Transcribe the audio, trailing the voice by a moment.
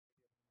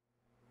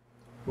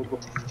Go.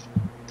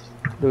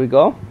 Do we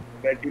go?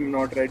 Red team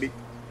not ready.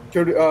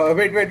 Should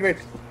wait.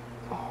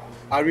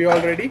 Are we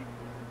all ready?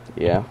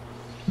 Yeah.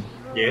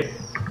 Yes.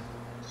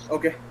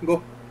 Okay,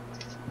 go.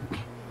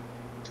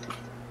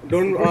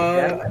 Don't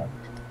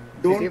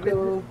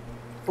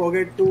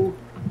forget to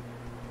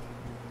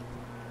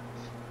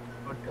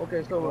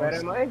Okay, so where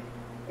am I?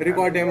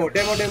 record demo.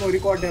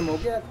 Record demo.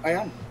 Okay, I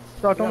am.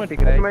 It's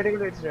automatic, right?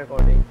 Automatically it's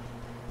recording.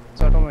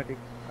 It's automatic.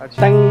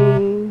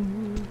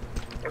 Ding.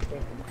 Okay.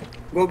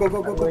 Go.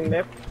 I'm going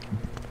left.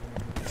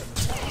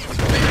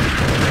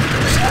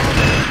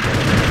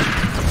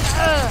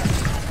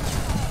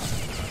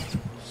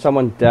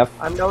 Someone deaf.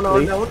 I'm down,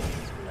 all down.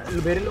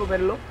 Very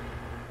low.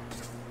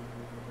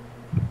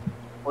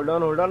 Hold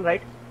on,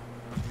 right.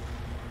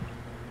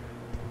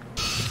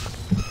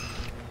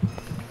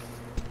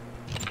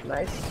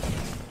 Nice.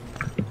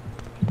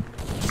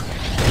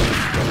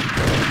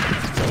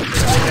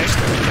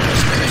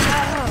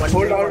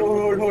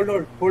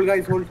 Hold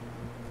guys, hold.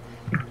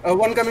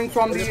 One coming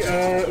from the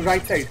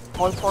right side.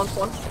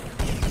 Spawn.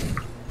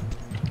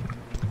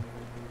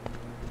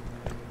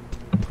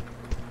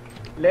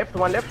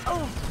 One left.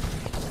 Oh.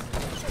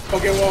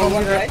 Okay,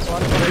 one right.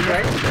 One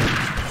right.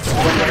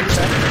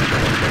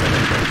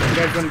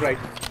 Guys, one right.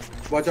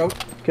 Watch out.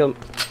 Kill.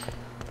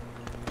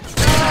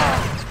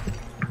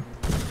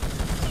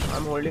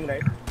 I'm holding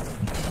right.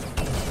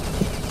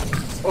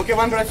 Okay,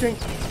 one rushing.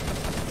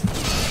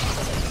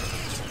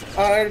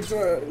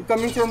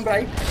 Coming from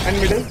right and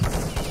middle.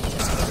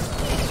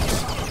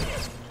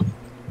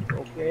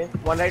 Okay,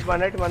 one right.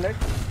 Three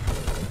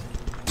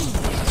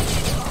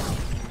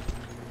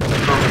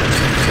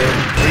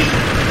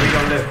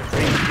on left.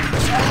 Three.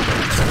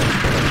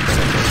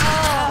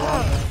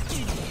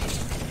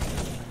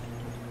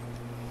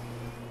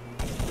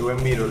 To a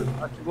middle.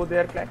 Go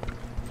there, Clack.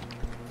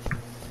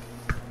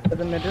 To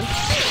the middle.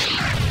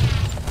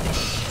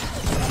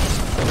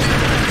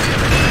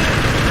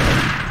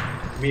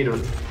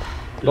 Middle.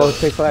 Go,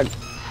 take flag.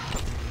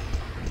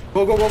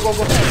 Go. Go.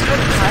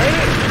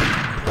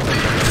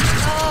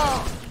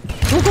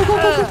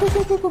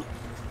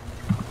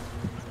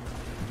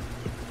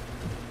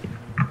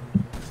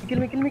 Kill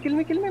me,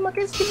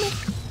 Marcus, kill me.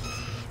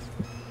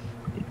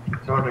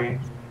 Sorry.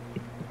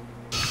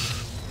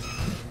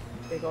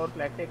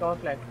 Take our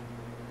flag.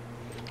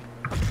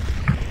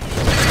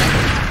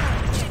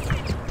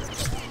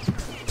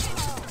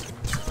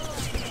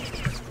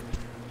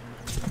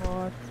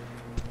 What?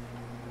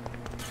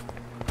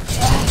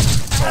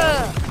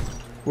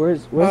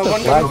 Where's the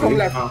one flag? coming from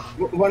left.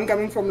 One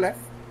coming from left.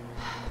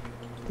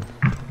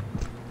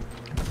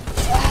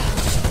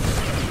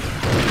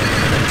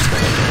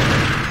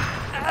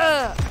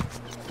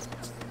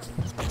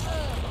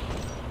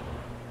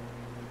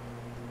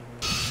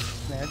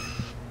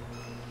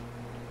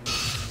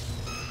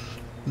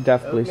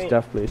 Deaf, please.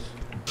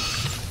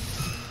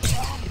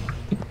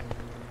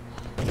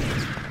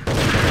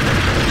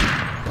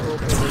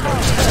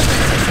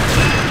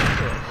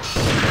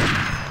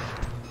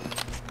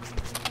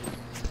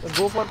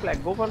 Go for flag.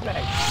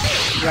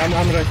 Yeah,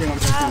 I'm rushing.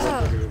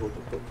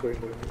 Go.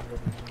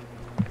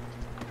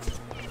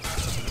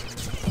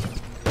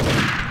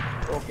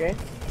 Okay.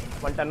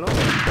 One turn, no?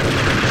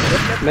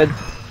 Mid.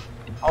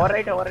 Our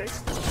right.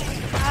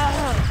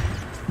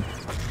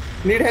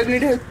 Need help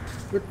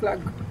with flag.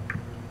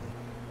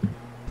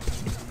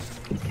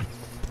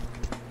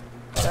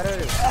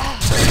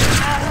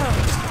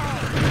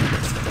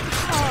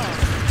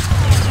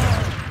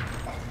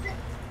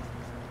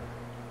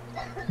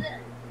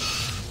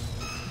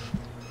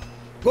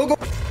 Go.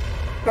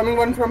 Coming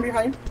one from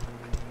behind.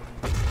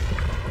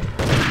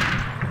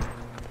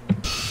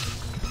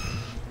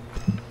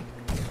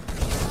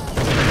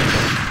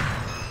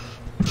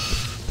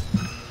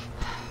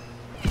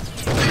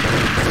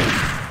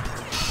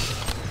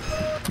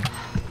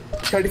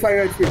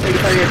 $35 HP.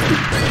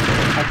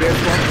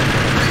 Against one.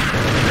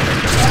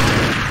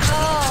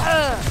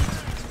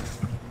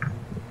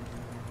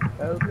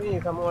 Help me,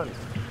 someone.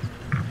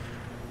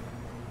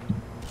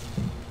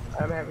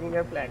 I'm having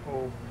their flag.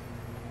 Oh.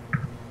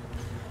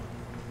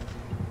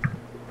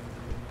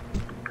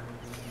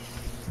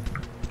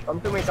 Come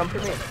to me.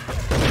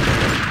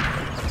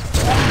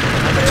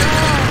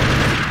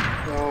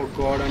 Oh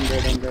god, I'm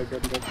dead.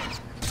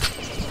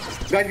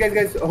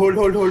 Guys, hold.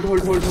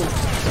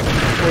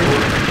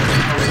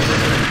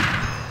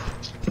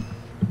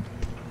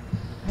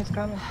 He's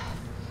coming.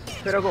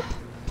 FeRRoH, go.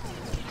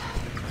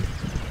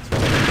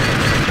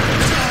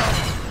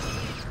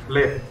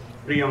 Left.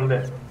 Three on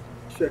left.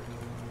 Shit.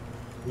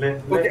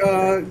 Left.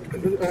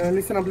 Okay,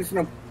 listen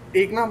up.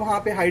 एक ना वहाँ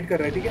पे hide कर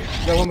रहा है, ठीक है?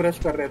 जब हम रश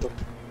कर रहे हैं तो.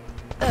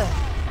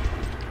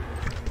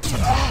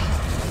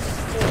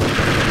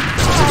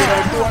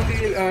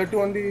 Two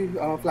on the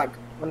flag.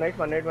 One right.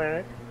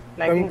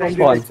 Coming from the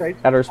Spawn. right side.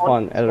 At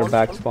our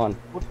back spawn.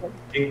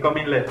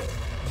 Incoming left.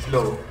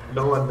 Slow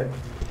on left.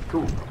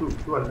 Two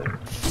on left.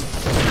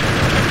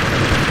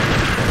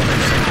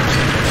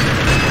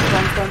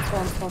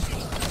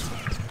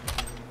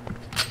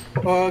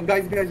 Spawn.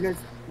 Guys.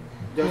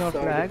 Taking our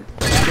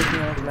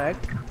flag.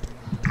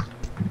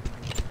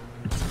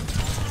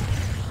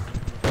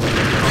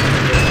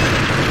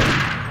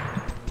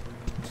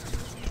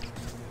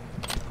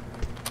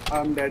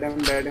 I'm dead.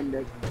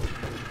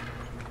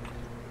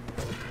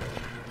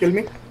 Kill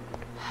me.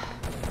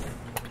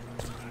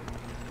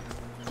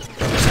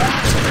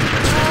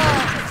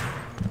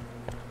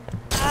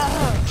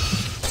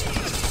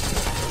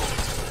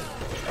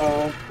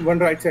 One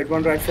right side.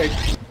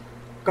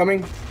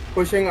 Coming,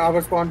 pushing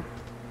our spawn.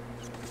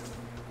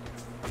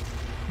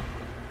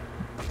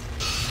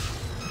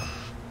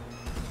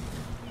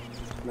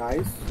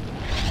 Nice.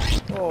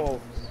 Oh.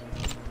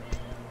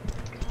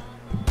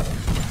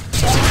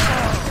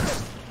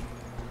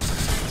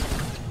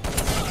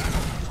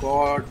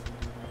 God.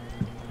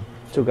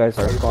 Two guys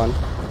are spawn.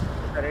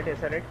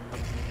 Turret.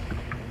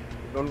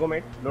 Don't go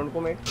mate.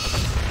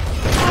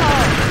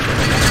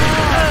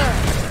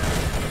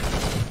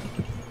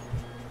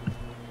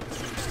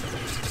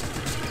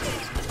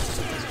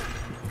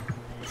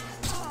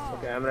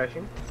 Okay, I'm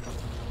rushing.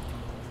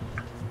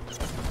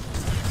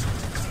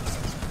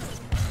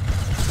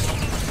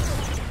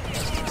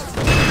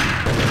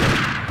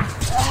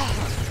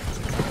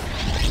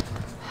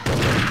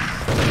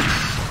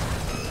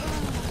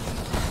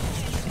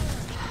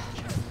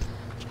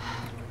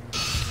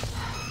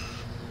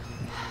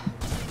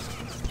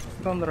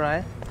 On the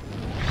right.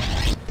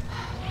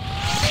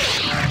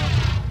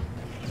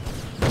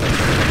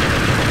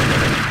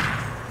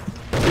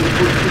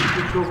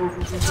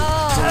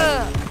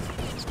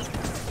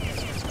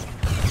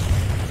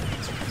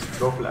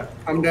 Go flat.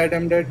 I'm dead.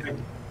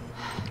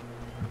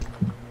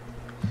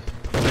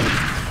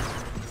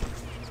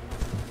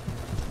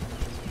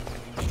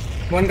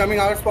 One coming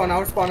our spawn.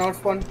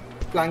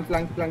 Flank,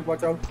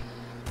 watch out.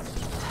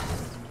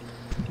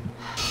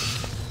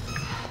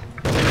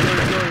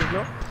 He's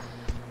low.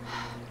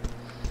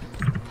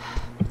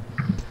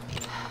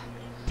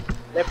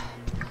 Left.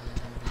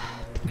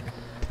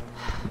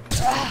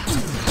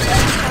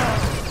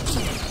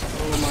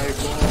 Oh my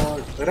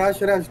god. Rush,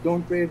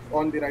 don't wait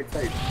on the right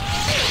side.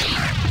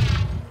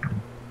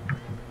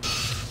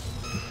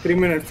 3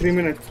 minutes.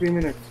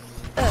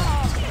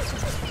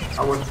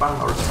 Our spam.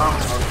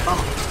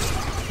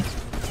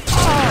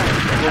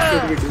 What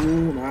should we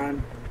do,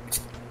 man?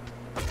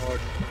 God.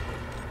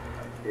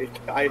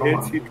 I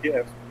hate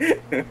CtF.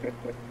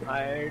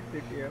 I hate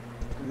CtF.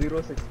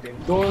 016.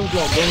 Don't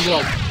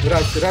block.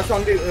 Rush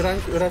from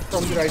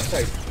the right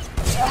side.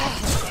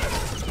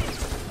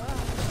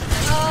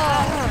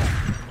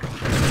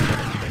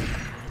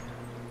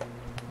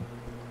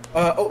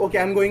 Okay,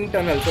 I'm going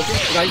tunnels,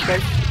 okay?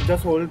 Guys,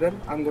 just hold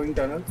them. I'm going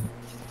tunnels.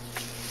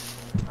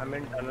 I'm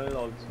in tunnel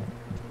also.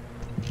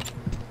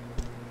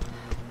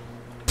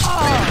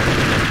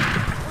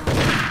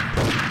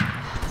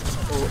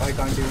 Oh, I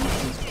can't even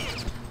see.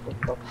 What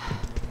the?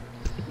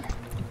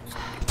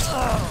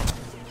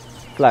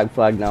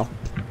 Flag now.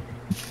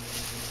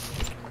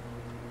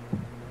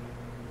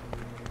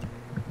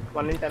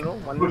 One in tunnel.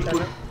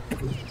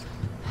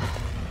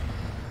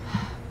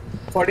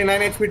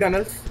 49 HP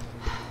tunnels.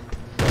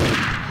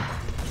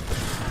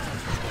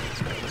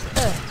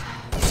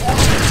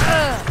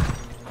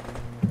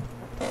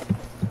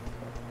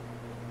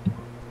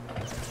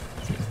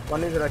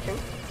 One is rushing.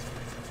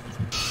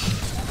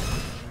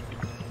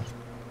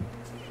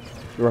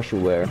 Rush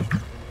where?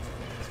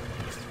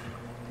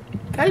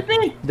 Help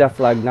me! Death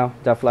flag now.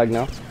 They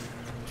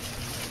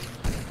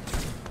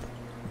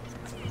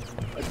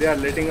are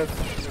letting us.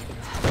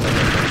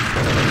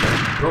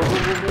 Go.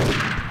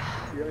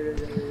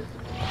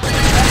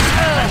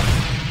 Yeah.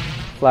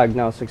 Flag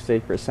now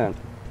 68%.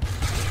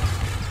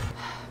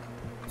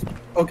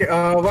 Okay,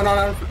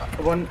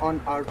 one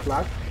on our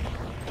flag.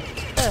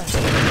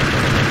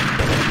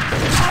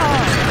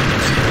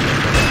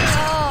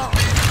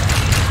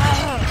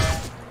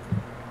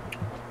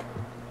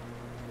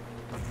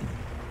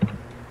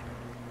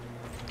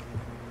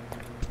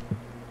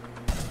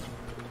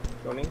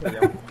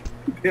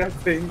 They are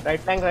playing. Right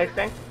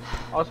flank.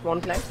 Or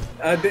spawn flank.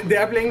 They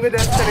are playing with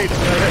escalate.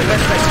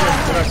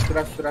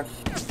 Rush.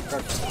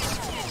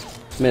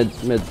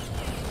 Mid.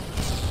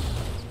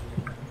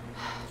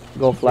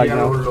 Go flag We are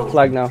now. low.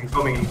 Flag now.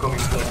 Incoming.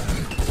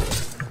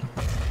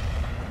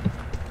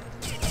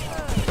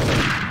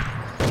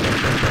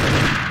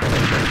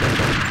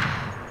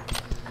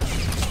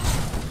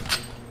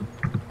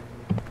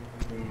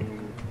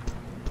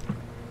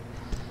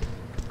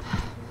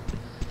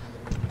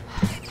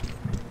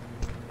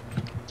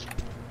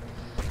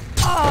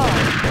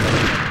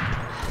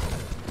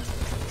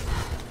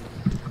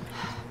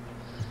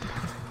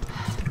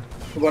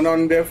 One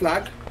on their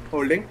flag,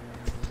 holding.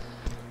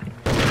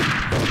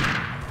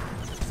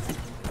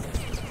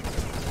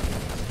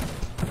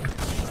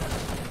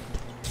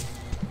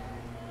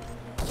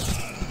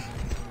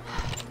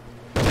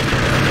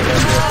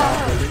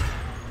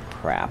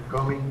 Crap.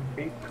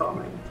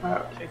 Incoming.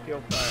 Check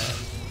your fire.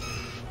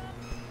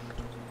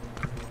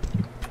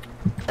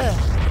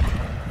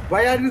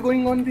 Why are we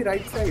going on the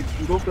right side?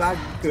 Go flag,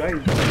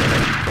 guys.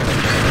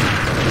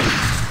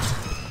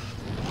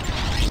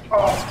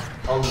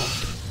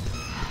 Almost.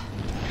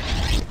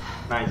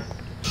 Nice.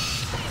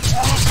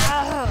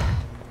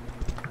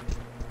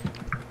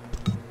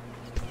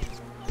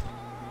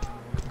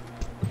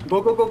 Go,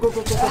 go, go, go,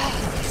 go, go, go.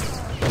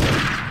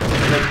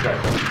 Left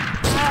side.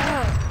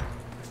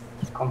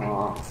 Come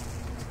on.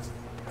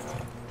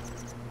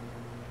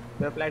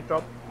 The flag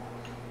drop.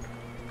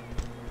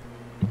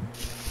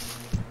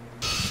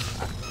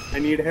 I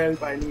need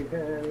help, I need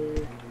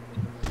help.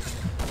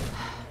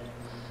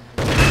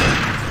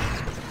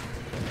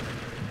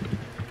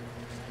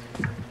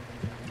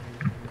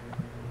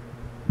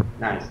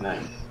 Nice,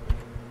 nice.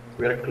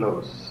 We're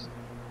close.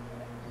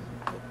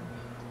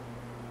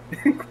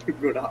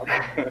 Good job.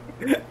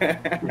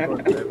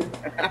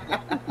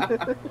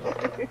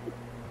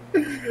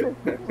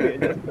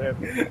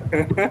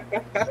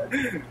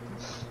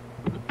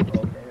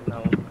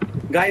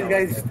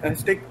 Guys,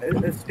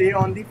 stay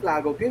on the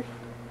flag, okay?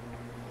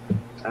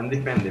 I'm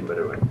defending, by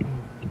the way.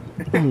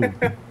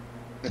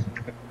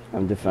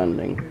 I'm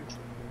defending.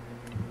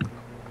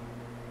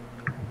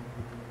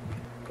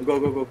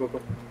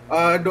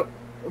 Go.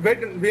 Wait,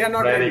 we are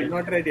not ready.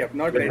 Not ready up.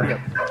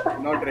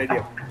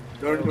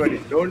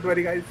 Don't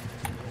worry, guys.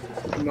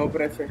 No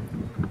pressure.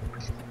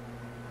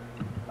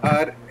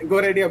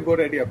 Go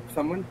ready up.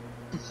 Someone.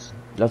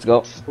 Let's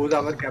go. Who's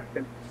our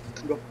captain?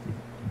 Go.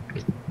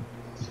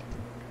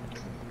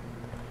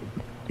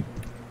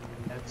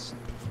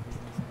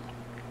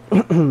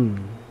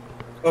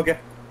 Okay,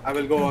 I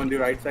will go on the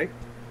right side.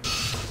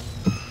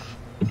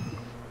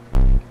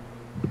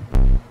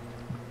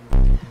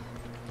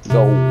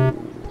 Go.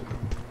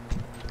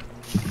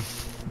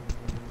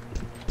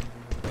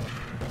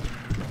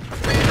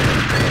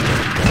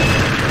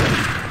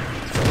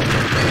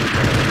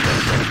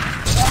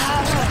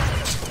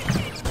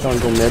 Don't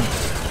go mid.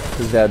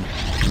 He's dead.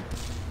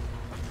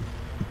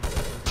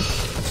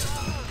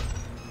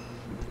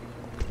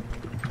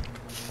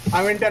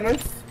 I'm in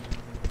tunnels.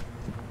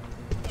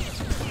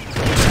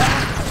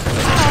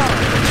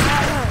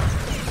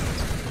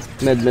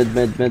 Mid.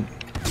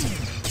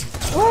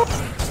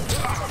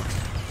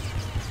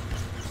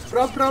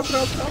 Drop.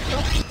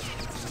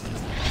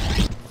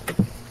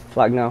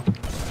 Flag now.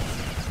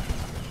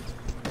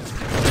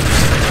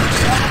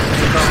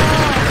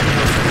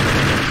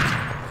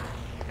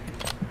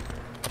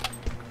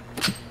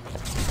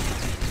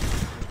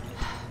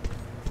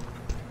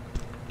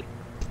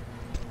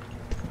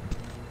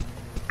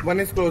 One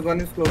is close.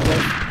 Guys.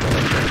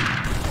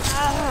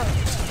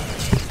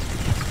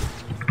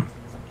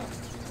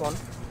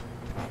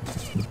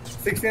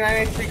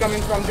 69 HP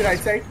coming from the right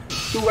side.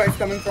 Two guys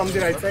coming from the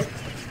right side.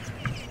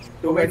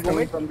 Two guys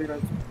coming from the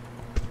right side.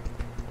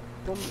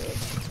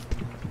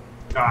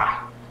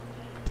 Ah!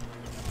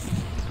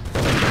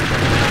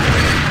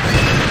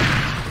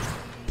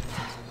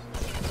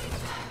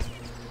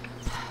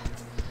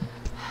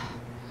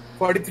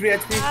 43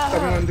 HP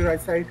coming on the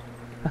right side.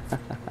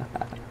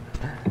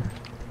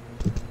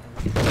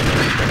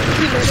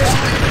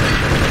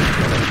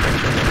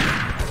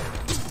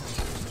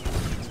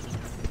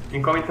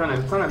 Incoming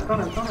tunnel.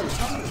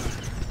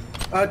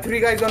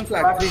 Three guys on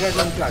flag.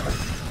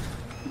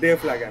 Their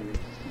flag, I mean.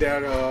 They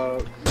are.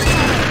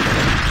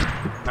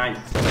 Nice.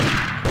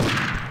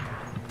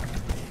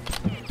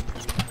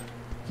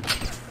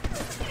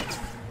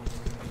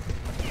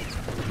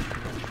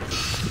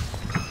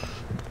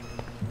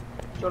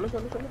 चलो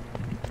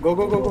Go.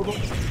 Go.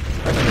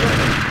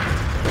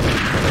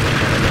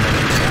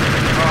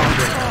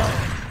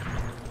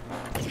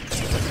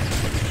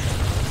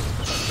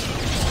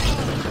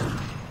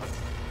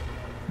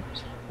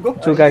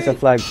 Two guys at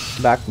flag.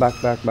 Back.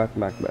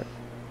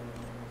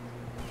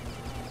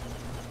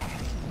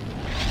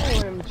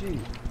 OMG.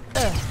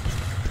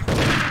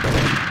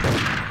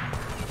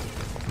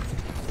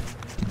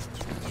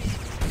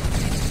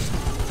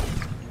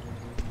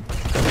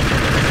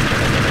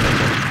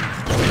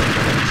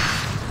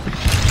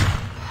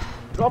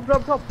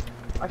 Drop.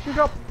 Actually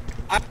drop.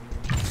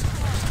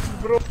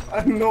 Bro,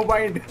 no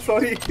bind.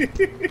 Sorry.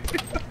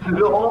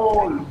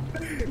 LOL!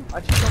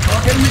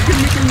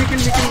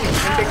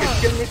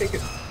 Kill me. Take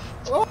it.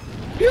 Oh.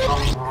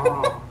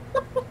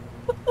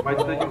 Why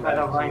did you have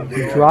a vine?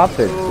 Drop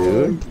it,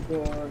 dude.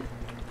 God.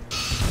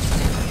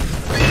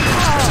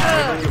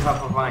 Why don't you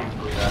have a vine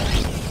for that?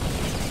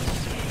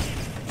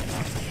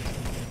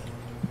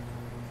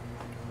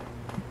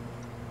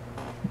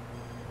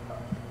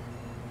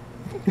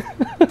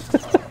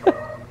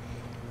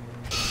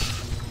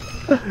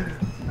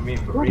 I mean,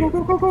 for real.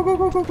 Go. Go.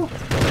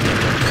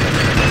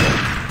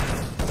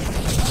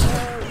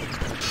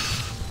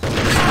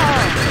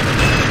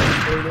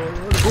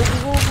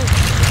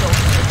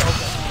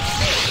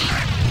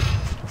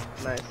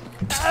 Nice.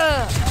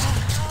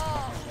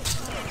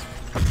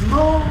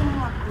 No!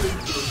 I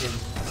couldn't kill him.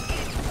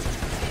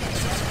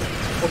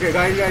 Okay,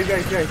 guys,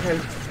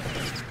 help.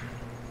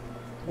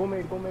 Go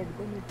mid.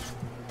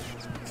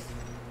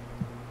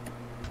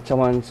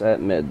 Someone's at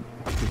mid.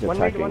 He's One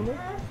attacking. mid.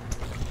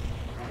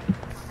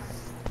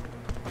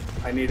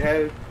 I need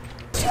help.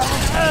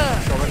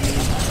 Cover me.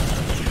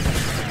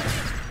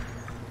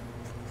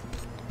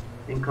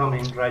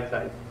 Incoming, right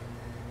side.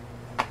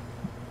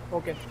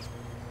 Okay.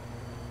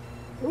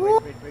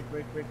 Wait.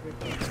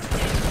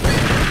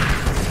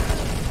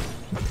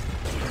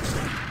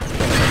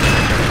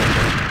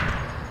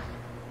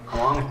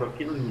 so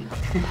kill me.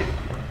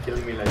 Kill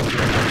me like this.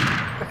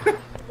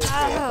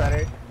 Okay,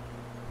 correct.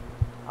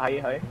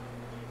 High.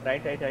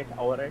 Right.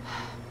 Our right.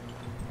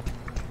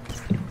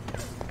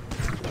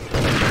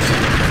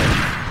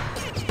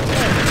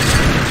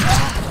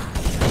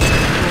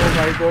 Oh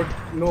my god,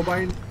 no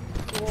bind.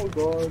 Oh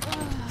god.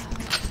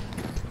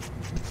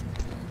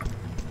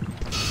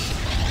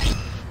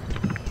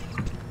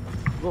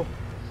 Go.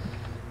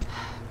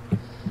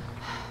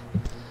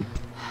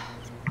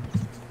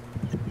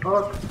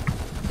 Oh,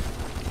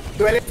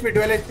 12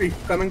 HP,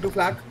 coming to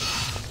flag.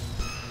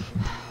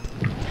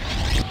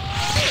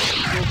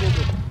 Go.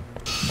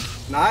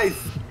 Nice.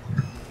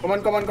 Come on.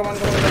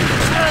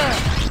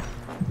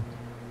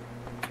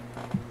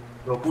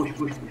 no, push.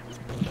 Push.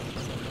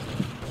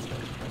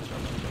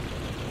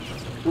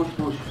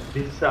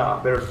 This is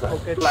better side.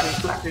 Okay, Flag.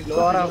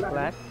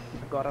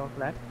 Got our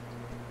flag.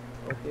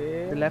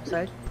 Okay. The left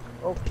side.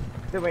 Oh,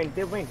 they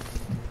went.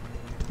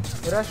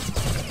 Rush.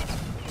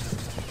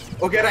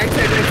 Okay, right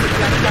side.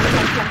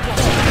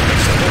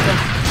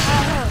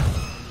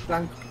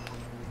 Flank.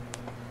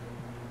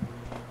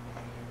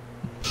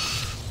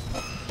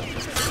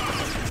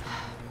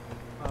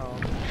 Oh.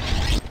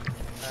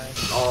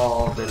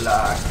 Oh, the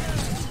lag.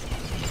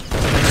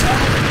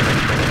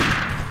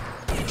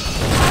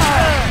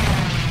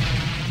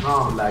 No,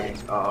 I'm lagging.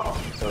 Oh,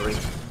 sorry.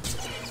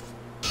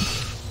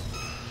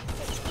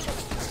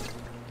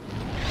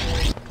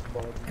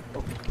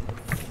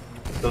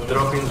 So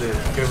dropping the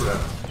Kevlar.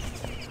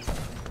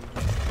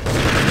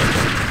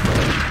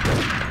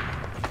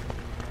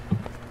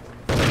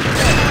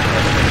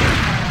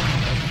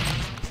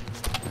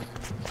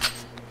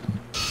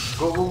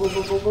 Go.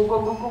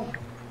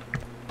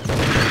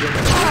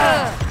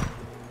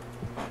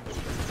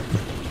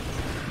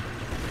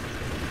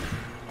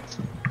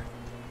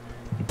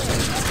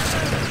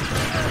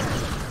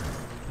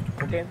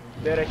 Okay,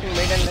 they're rushing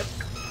mid and left.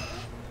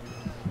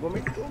 Go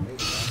mid.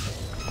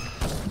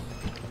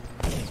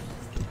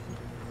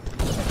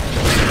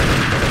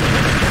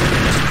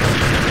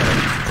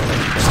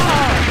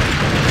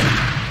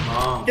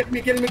 Oh. Kill me.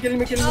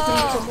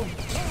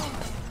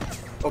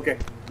 Okay,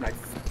 nice.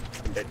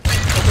 I'm dead.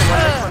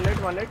 Okay,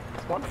 one leg.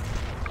 Spawn.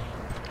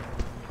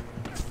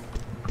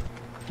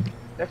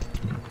 Left.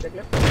 Check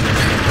left.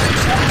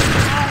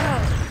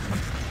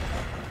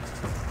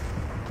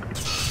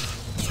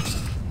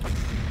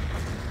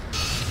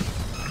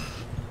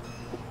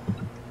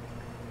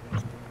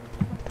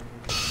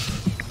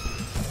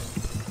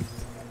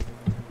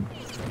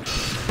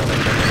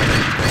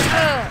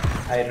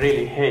 I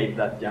really hate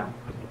that jump.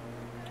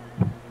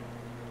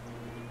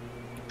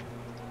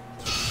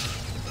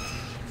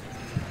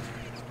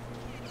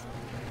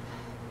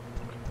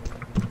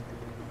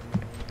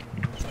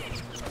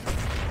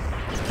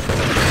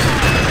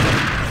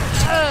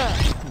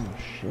 Oh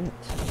shit.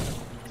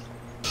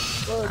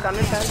 Oh,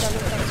 tunnel.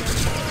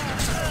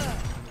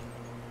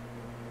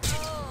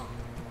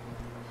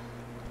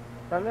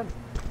 Tunnel.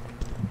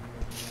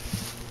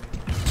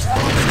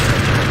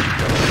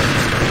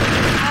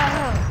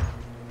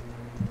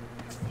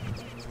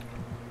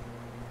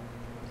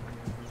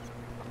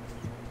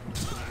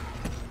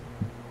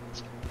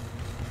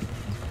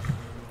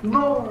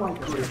 No, my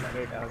god.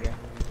 Wait, okay.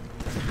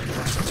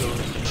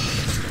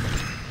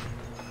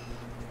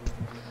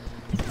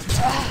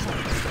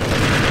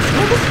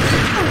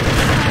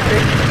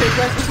 Take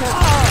back this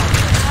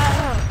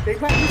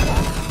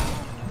one.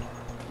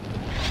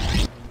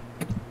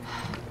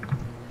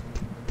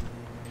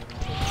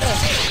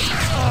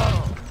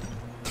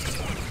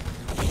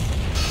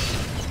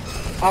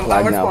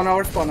 Flag now.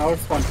 Our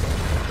spawn.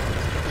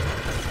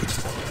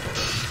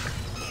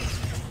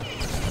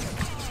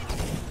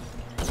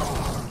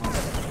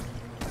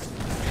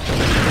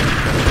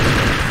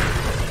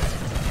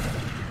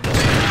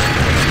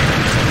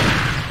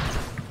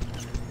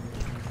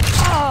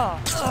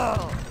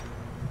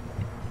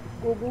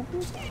 Go.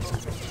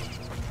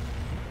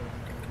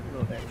 No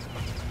thanks.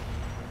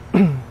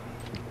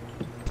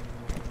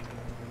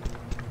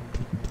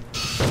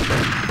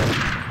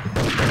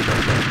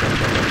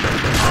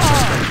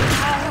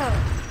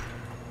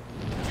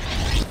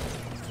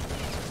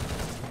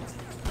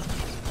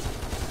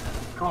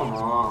 Come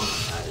on.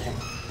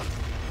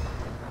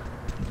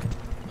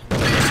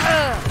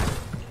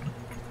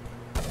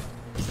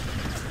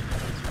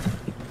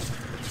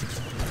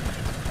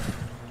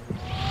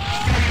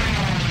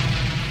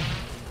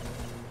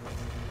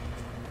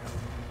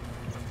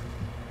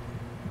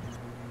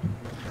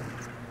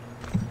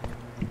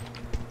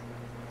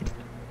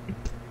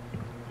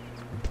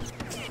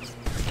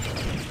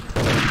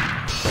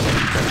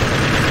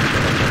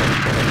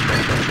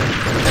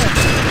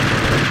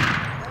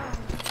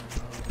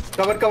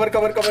 Cover.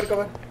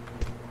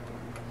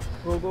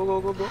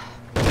 Go.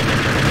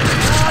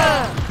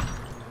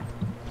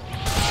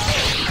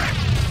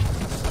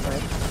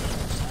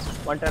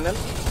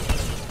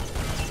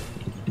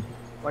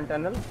 One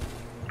tunnel.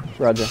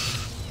 Roger.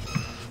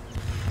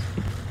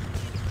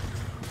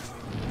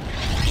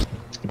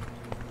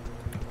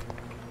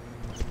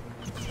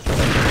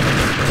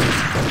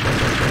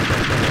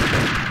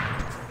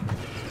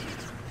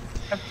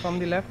 from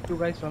the left. Two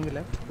guys from the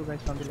left. Two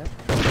guys from the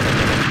left.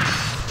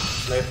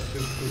 Left,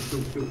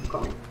 two.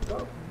 Coming.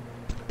 Go.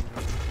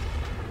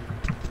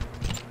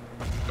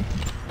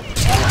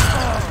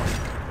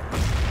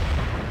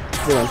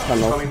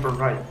 Tunnel. Coming from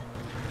right.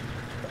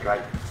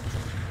 Right.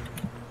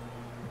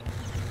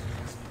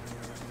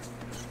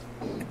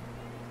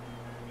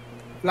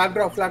 Flag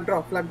drop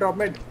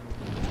mid.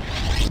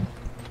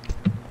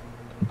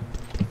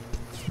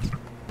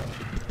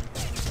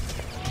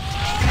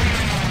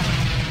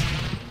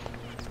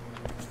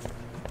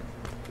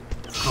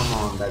 Come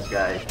on, that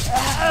guy.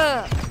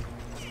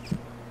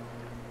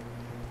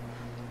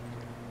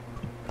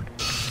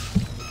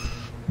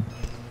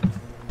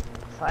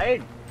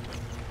 Side.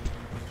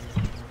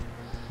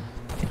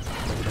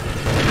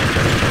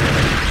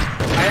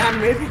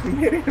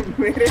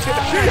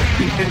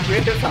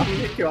 मेरे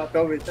सामने क्यों आता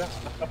हो बेटा?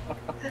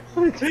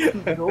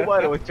 2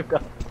 बार हो चुका.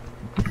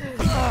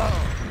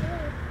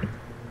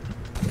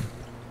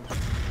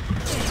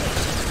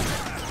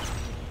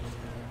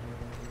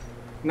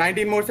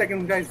 $19 more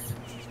seconds, guys.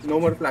 No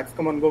more flags.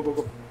 Come on, go.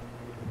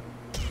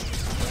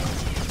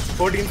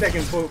 14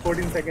 seconds.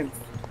 14 seconds.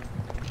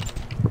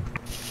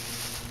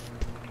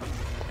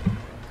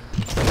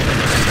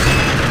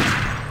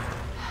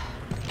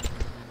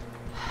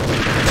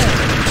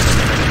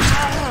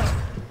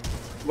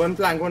 One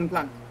plank.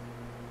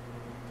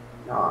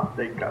 Ah,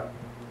 thank God.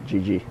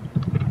 GG.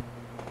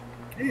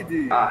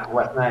 GG. Ah,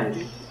 what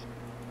nice.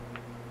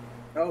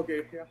 Okay,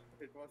 yeah.